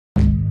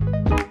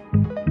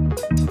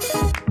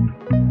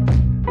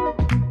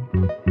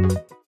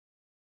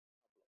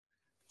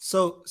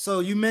So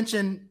you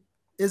mentioned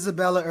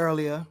Isabella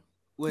earlier,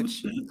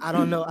 which I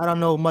don't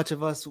know much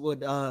of us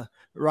would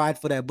ride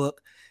for that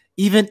book.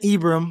 Even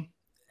Ibram,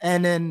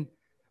 and then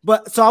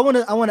but so I want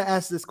to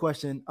ask this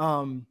question.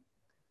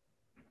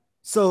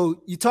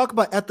 So you talk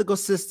about ethical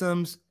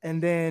systems,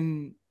 and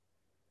then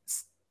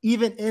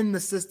even in the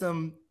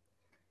system,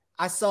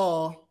 I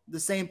saw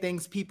the same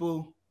things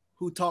people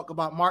who talk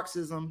about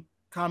Marxism,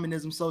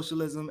 communism,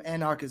 socialism,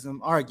 anarchism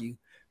argue.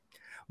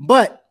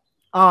 But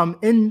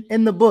in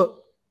the book,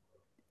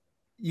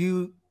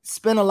 you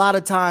spend a lot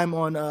of time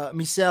on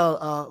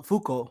Michel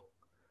Foucault,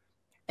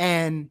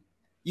 and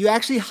you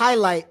actually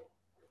highlight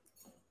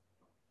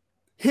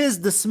his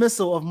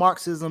dismissal of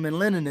Marxism and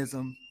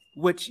Leninism,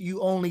 which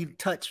you only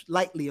touch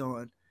lightly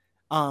on.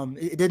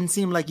 It didn't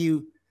seem like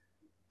you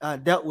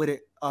dealt with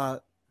it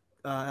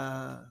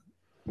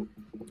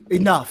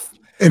enough.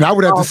 And I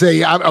would have to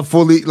say, I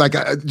fully, like,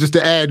 just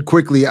to add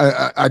quickly,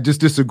 I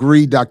just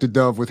disagree, Dr.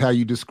 Dove, with how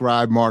you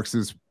describe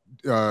Marx's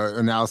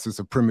analysis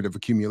of primitive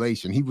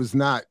accumulation. He was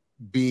not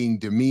being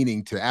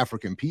demeaning to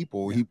African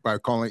people. He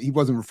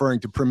wasn't referring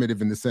to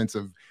primitive in the sense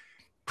of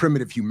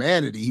primitive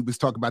humanity. He was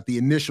talking about the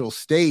initial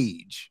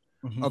stage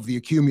of the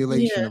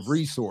accumulation of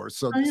resource.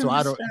 So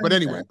I don't. But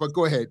anyway, that. But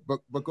go ahead.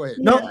 But go ahead.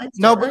 Yeah, I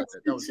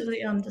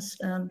totally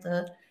understand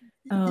that.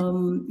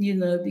 You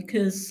know,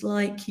 because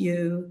like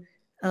you,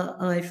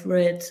 I've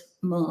read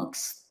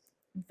Marx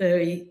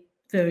very,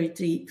 very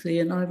deeply,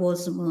 and I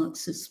was a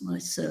Marxist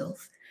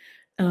myself.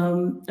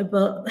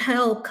 But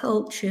how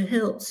culture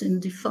helps in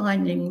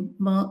defining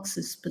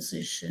Marx's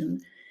position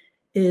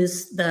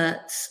is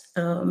that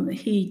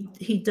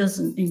he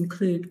doesn't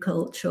include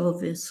culture,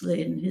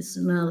 obviously, in his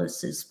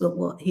analysis, but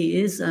what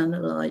he is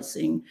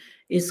analyzing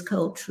is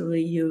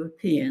culturally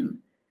European.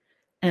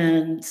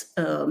 And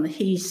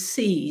he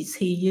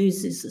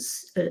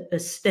uses a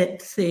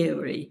step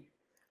theory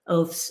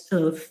of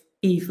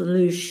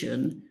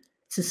evolution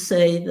to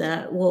say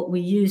that what we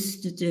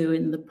used to do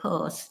in the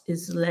past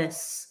is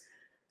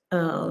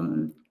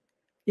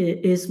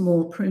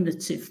more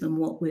primitive than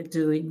what we're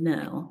doing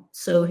now.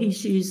 So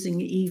he's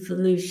using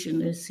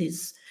evolution as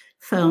his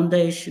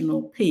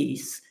foundational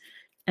piece,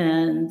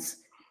 and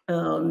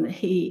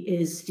he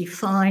is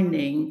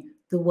defining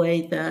the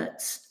way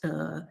that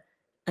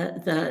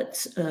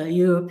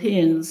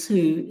Europeans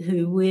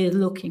who we're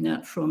looking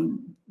at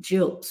from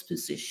Gilp's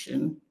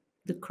position,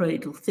 the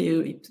cradle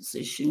theory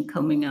position,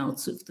 coming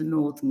out of the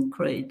northern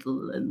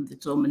cradle and the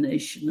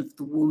domination of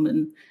the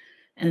woman,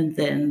 and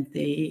then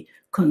the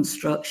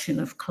construction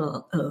of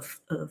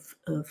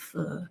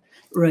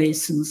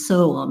race and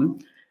so on.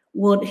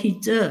 What he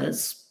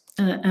does,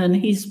 and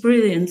he's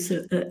brilliant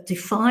at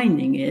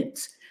defining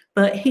it,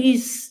 but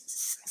he's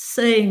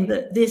saying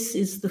that this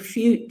is the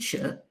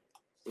future.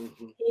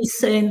 He's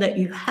saying that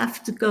you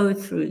have to go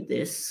through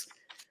this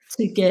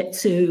to get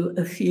to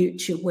a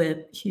future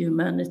where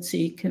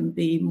humanity can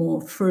be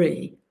more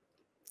free.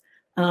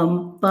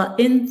 But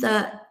in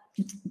that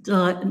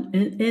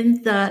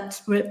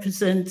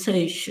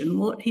representation,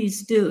 what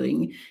he's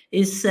doing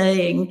is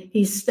saying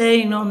he's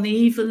staying on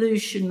the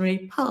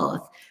evolutionary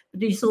path,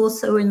 but he's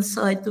also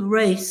inside the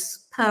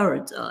race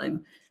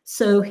paradigm.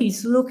 So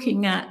he's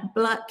looking at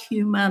Black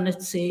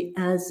humanity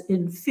as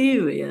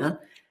inferior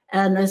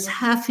and as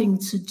having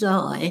to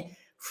die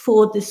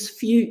for this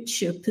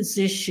future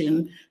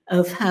position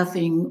of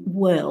having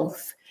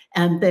wealth,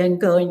 and then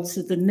going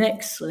to the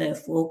next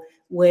level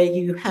where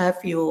you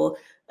have your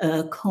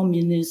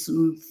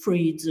communism,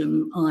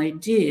 freedom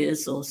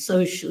ideas or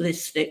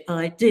socialistic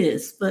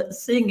ideas. But the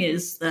thing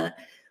is that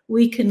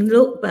we can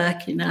look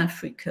back in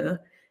Africa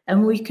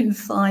and we can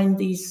find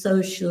these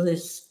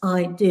socialist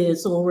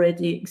ideas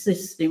already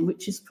existing,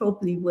 which is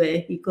probably where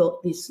he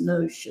got this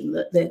notion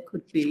that there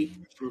could be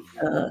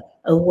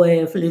a way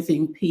of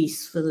living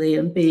peacefully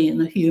and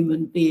being a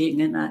human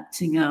being and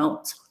acting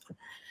out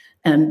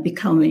and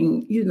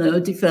becoming, you know, a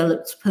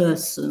developed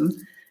person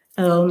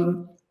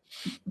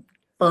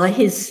by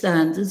his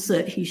standards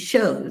that he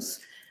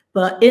shows.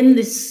 But in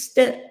this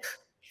step,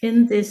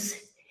 in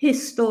this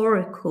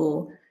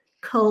historical,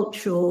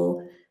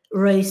 cultural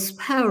race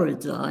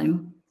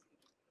paradigm,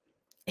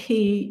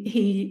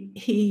 he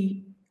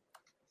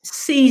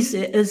sees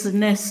it as a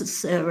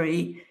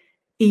necessary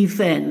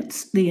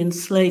event, the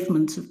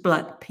enslavement of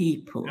Black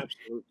people.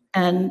 Absolutely.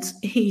 And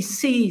he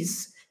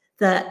sees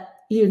that,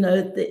 you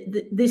know,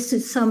 this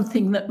is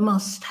something that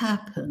must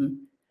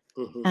happen.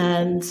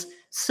 And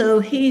so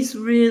he's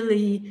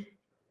really,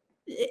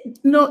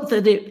 not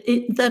that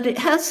it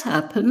has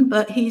happened,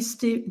 but he's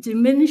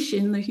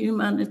diminishing the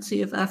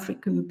humanity of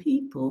African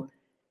people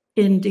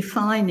in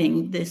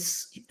defining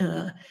this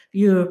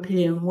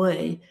European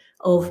way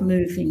of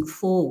moving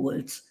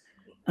forward.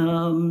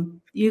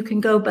 You can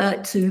go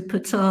back to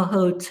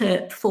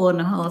Ptah-hotep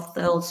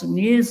 4,500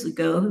 years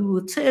ago, who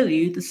will tell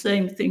you the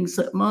same things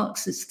that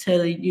Marx is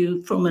telling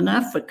you from an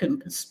African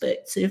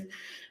perspective,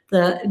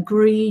 that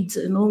greed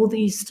and all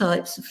these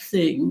types of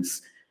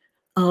things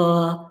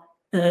are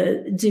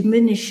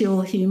diminish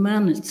your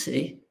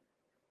humanity.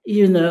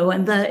 you know,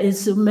 and that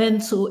is a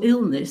mental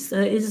illness.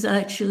 That is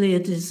actually a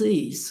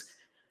disease,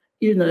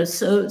 you know.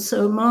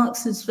 So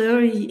Marx is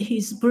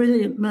he's a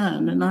brilliant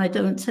man, and I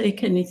don't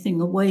take anything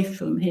away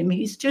from him.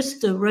 He's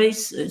just a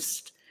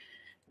racist.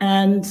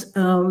 And,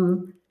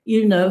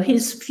 you know,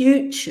 his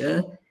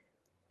future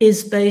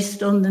is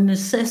based on the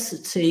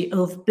necessity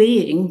of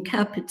being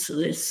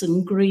capitalist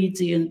and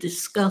greedy and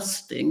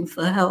disgusting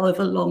for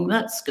however long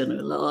that's going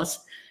to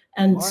last,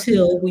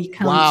 until we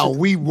come wow, to...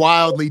 we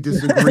wildly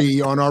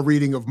disagree on our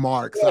reading of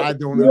Marx. I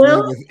don't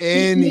agree with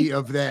any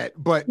of that.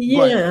 But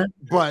yeah,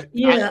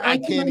 I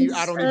can't even,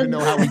 I don't even know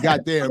how we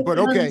got there. But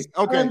okay.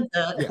 Yeah.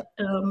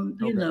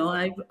 You Okay. know,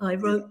 I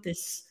wrote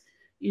this,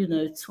 you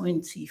know,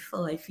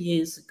 25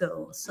 years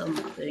ago or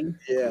something.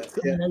 Yeah.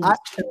 And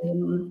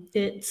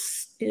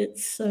it's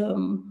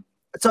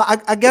So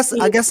I guess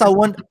I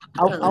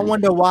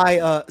wonder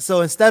why.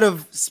 So instead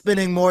of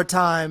spending more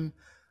time,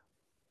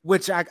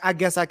 which I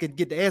guess I could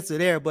get the answer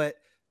there, but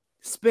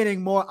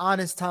spending more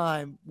honest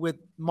time with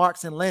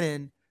Marx and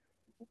Lenin,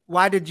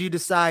 why did you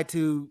decide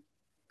to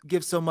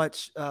give so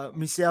much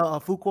Michel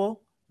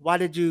Foucault? Why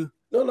did you?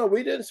 No,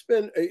 we didn't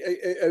spend.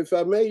 If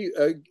I may,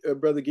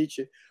 Brother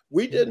Geechee,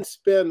 we didn't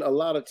spend a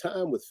lot of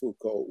time with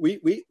Foucault.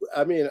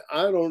 I mean,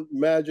 I don't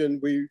imagine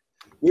we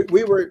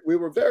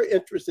were very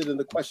interested in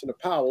the question of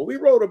power. We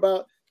wrote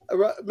about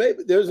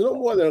maybe there's no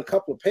more than a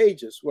couple of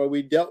pages where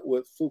we dealt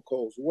with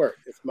Foucault's work.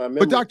 If my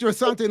memory. But Dr.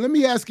 Asante, let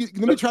me ask you.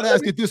 Let me try to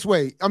ask it this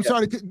way. I'm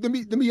sorry. Let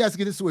me ask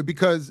it this way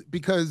because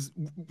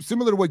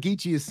similar to what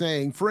Geechee is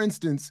saying, for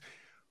instance.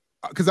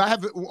 Because I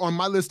have on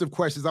my list of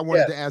questions, I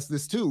wanted to ask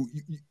this too.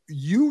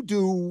 You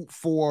do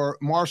for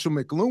Marshall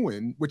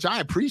McLuhan, which I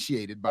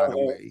appreciated, by the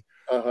way,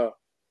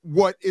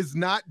 what is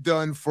not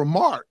done for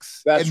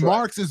Marx. That's and right.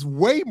 Marx is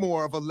way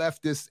more of a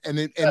leftist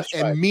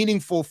and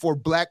meaningful for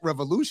Black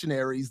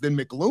revolutionaries than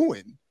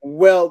McLuhan.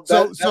 Well,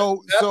 that's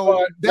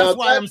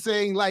why I'm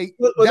saying, like,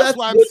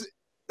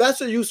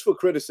 that's a useful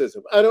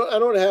criticism. I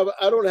don't have an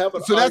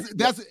so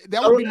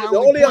that would be my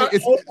only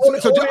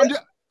point.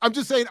 I'm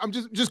just saying, I'm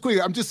just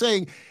clear. I'm just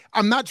saying,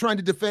 I'm not trying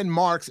to defend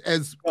Marx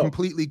as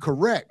completely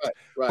correct,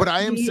 but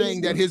I am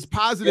saying that his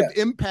positive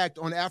impact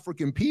on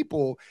African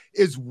people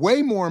is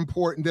way more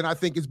important than I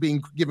think is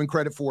being given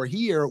credit for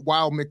here,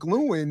 while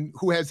McLuhan,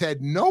 who has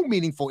had no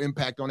meaningful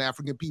impact on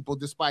African people,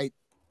 despite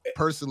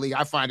personally,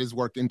 I find his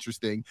work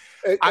interesting.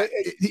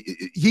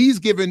 He's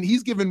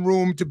given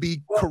room to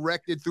be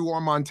corrected through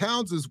Armand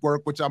Townsend's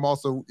work, which I'm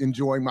also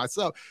enjoying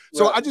myself.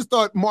 So I just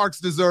thought Marx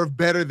deserved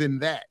better than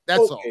that.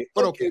 That's all.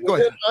 But go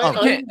ahead.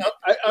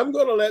 I'm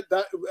going to let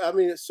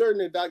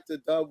certainly Dr.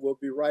 Dove will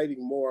be writing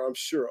more, I'm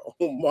sure,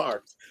 on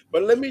Marx.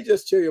 But let me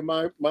just tell you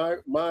my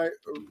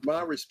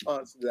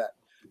response to that.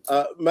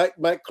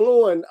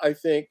 McLuhan, I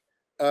think,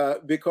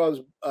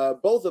 because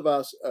both of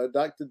us,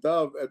 Dr.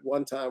 Dove at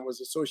one time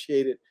was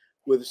associated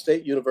with the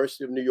State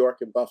University of New York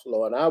in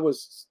Buffalo, and I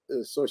was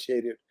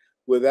associated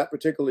with that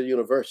particular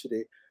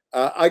university.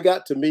 I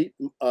got to meet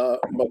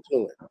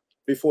McLuhan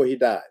before he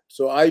died,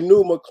 so I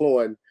knew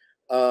McLuhan,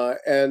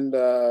 and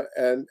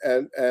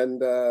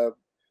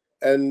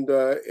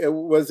it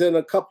was in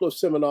a couple of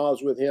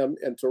seminars with him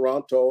in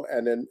Toronto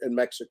and in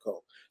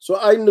Mexico. So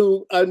I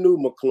knew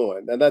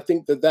McLuhan, and I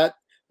think that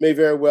may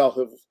very well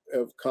have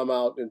come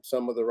out in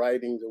some of the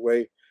writing, the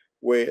way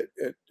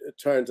it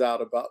turns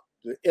out about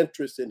the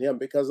interest in him,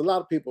 because a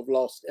lot of people have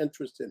lost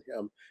interest in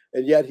him,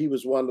 and yet he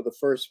was one of the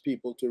first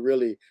people to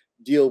really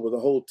deal with the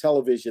whole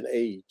television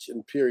age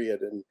and period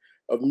and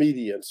of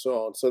media and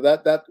so on. So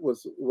that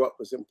was what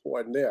was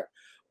important there.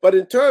 But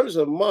in terms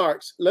of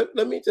Marx, let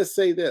me just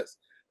say this,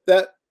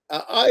 that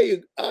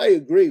I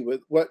agree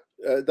with what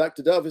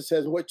Dr. Dove has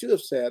said and what you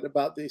have said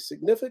about the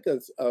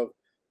significance of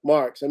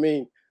Marx. I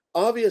mean,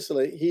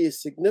 obviously, he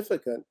is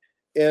significant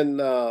in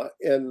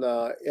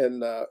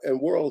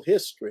world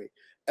history,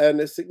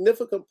 and a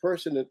significant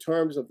person in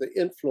terms of the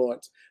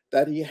influence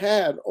that he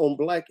had on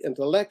Black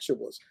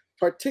intellectuals,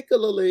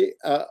 particularly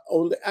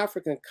on the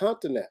African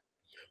continent.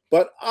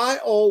 But I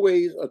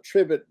always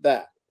attribute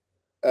that.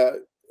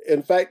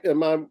 In fact, in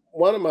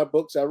one of my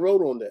books, I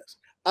wrote on this.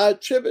 I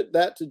attribute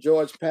that to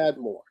George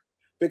Padmore,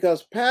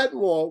 because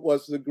Padmore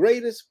was the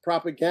greatest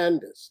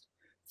propagandist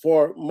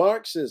for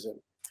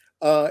Marxism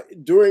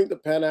during the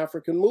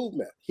Pan-African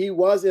movement. He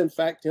was, in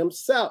fact,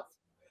 himself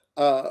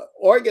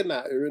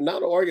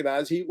not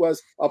organized, he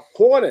was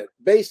appointed,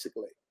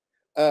 basically,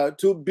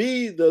 to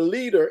be the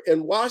leader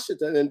in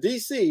Washington and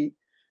D.C.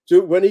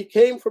 When he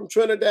came from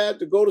Trinidad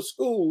to go to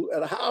school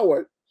at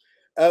Howard,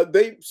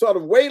 they sort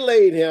of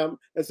waylaid him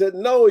and said,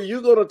 "No,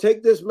 you're going to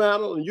take this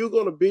mantle, and you're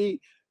going to be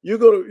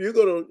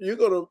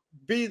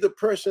the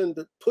person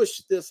to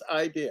push this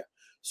idea."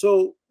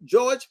 So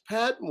George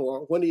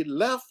Padmore, when he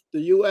left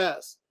the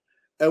U.S.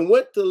 and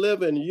went to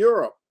live in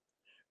Europe,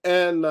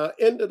 and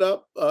ended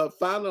up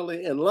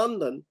finally in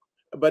London,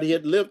 but he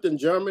had lived in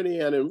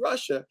Germany and in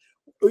Russia,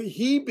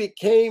 he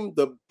became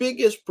the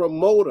biggest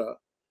promoter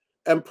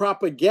and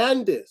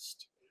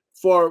propagandist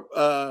for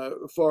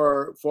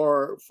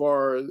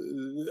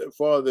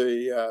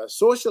the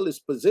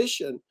socialist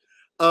position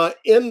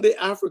in the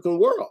African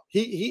world.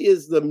 He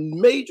is the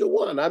major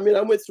one. I mean,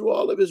 I went through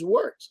all of his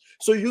works,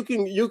 so you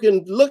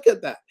can look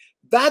at that.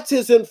 That's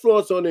his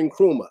influence on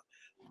Nkrumah.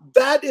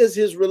 That is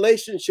his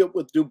relationship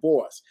with Du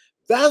Bois.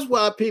 That's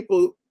why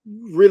people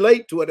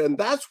relate to it, and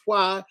that's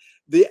why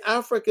the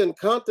African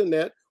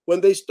continent,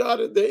 when they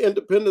started their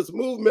independence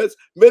movements,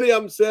 many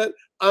of them said,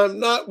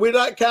 we're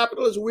not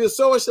capitalists, we're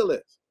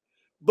socialists.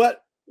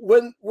 But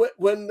when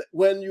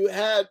you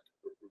had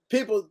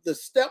people to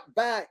step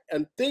back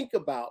and think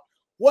about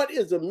what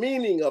is the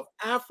meaning of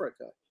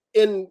Africa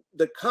in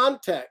the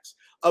context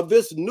of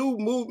this new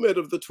movement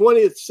of the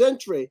 20th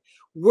century,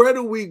 where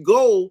do we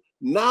go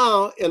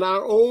now in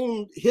our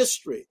own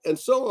history and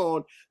so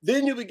on,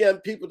 then you began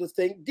people to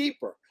think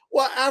deeper.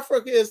 Well,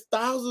 Africa is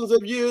thousands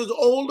of years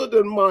older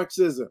than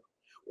Marxism.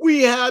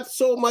 We had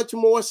so much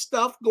more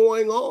stuff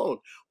going on.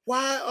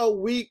 Why are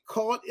we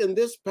caught in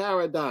this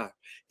paradigm?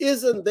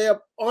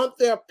 Aren't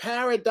there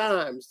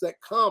paradigms that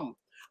come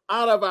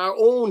out of our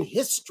own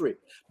history?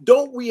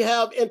 Don't we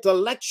have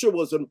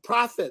intellectuals and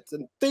prophets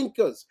and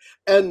thinkers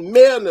and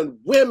men and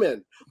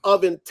women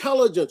of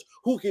intelligence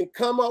who can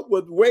come up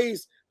with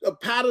ways,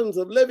 patterns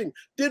of living?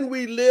 Didn't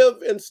we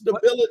live in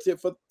stability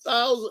for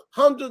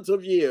hundreds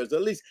of years,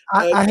 at least?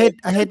 I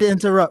hate to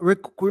interrupt. Rick,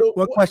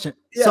 one question.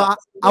 Yeah,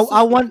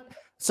 I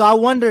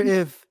wonder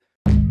if